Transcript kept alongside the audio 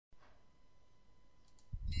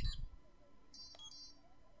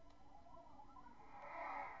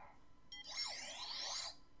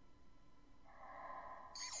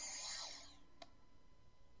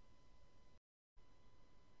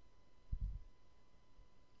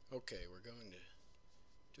Okay, we're going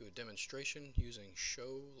to do a demonstration using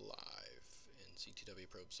Show Live in CTW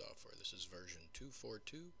Probe software. This is version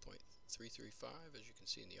 242.335, as you can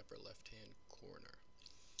see in the upper left-hand corner.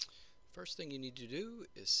 First thing you need to do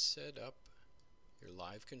is set up your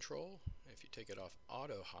live control. If you take it off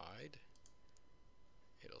auto hide,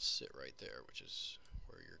 it'll sit right there, which is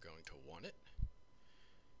where you're going to want it.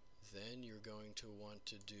 Then you're going to want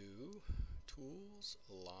to do Tools,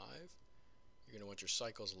 Live. You're going to want your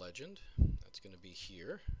cycles legend. That's going to be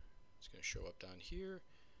here. It's going to show up down here,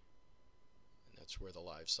 and that's where the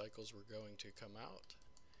live cycles were going to come out.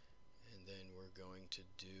 And then we're going to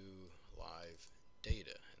do live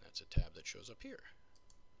data, and that's a tab that shows up here.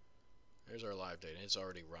 There's our live data. It's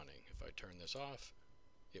already running. If I turn this off,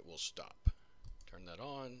 it will stop. Turn that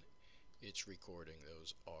on, it's recording.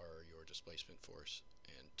 Those are your displacement force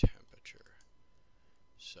and temperature.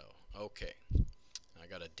 So, okay. I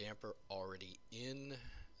got a damper already in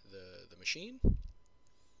the machine, and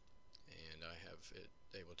I have it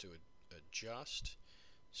able to adjust.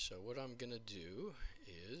 So what I'm going to do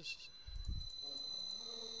is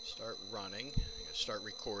start running. I'm going to start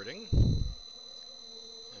recording.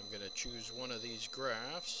 I'm going to choose one of these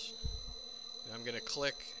graphs, and I'm going to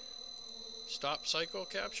click stop cycle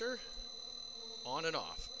capture on and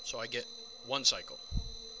off, so I get one cycle.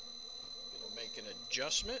 I'm going to make an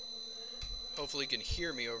adjustment. Hopefully you can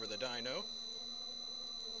hear me over the dyno.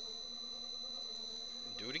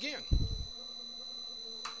 And do it again.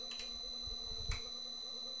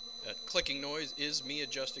 That clicking noise is me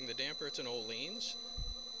adjusting the damper. It's an Olean's.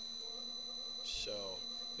 So,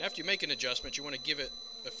 after you make an adjustment, you want to give it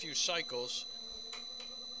a few cycles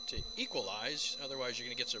to equalize. Otherwise, you're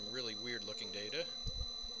going to get some really weird looking data.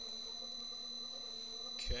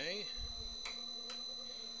 Okay.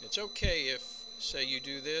 It's okay if, say, you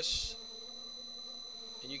do this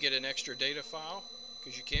and you get an extra data file,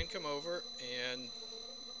 because you can come over and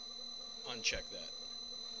uncheck that.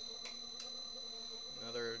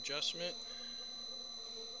 Another adjustment.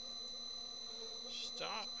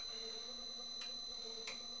 Stop.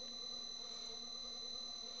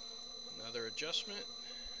 Another adjustment.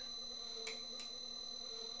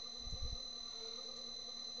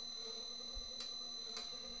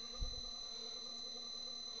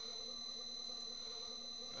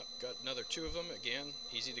 Got another two of them. Again,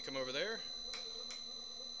 easy to come over there.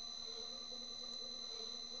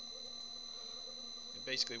 And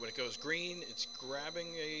basically when it goes green, it's grabbing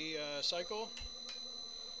a cycle.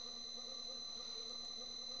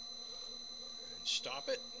 And stop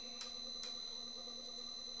it.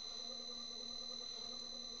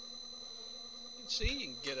 You can see, you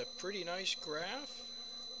can get a pretty nice graph.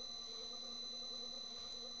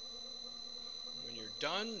 When you're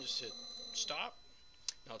done, just hit stop.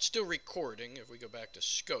 Now it's still recording. If we go back to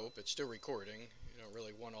scope, it's still recording. You don't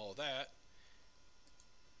really want all that.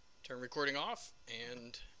 Turn recording off,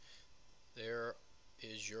 and there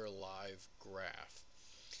is your live graph.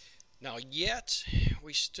 Now yet,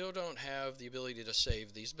 we still don't have the ability to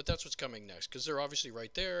save these, but that's what's coming next, because they're obviously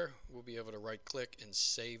right there. We'll be able to right click and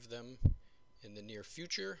save them in the near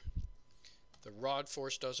future. The rod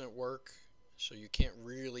force doesn't work, so you can't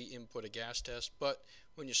really input a gas test, but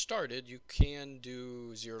when you started, you can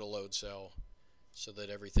do zero to load cell so that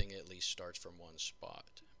everything at least starts from one spot.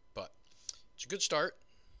 But it's a good start.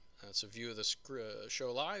 That's a view of the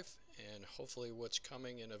show live, and hopefully what's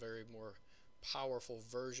coming in a very more powerful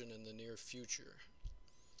version in the near future.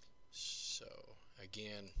 So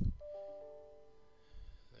again,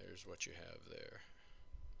 there's what you have there.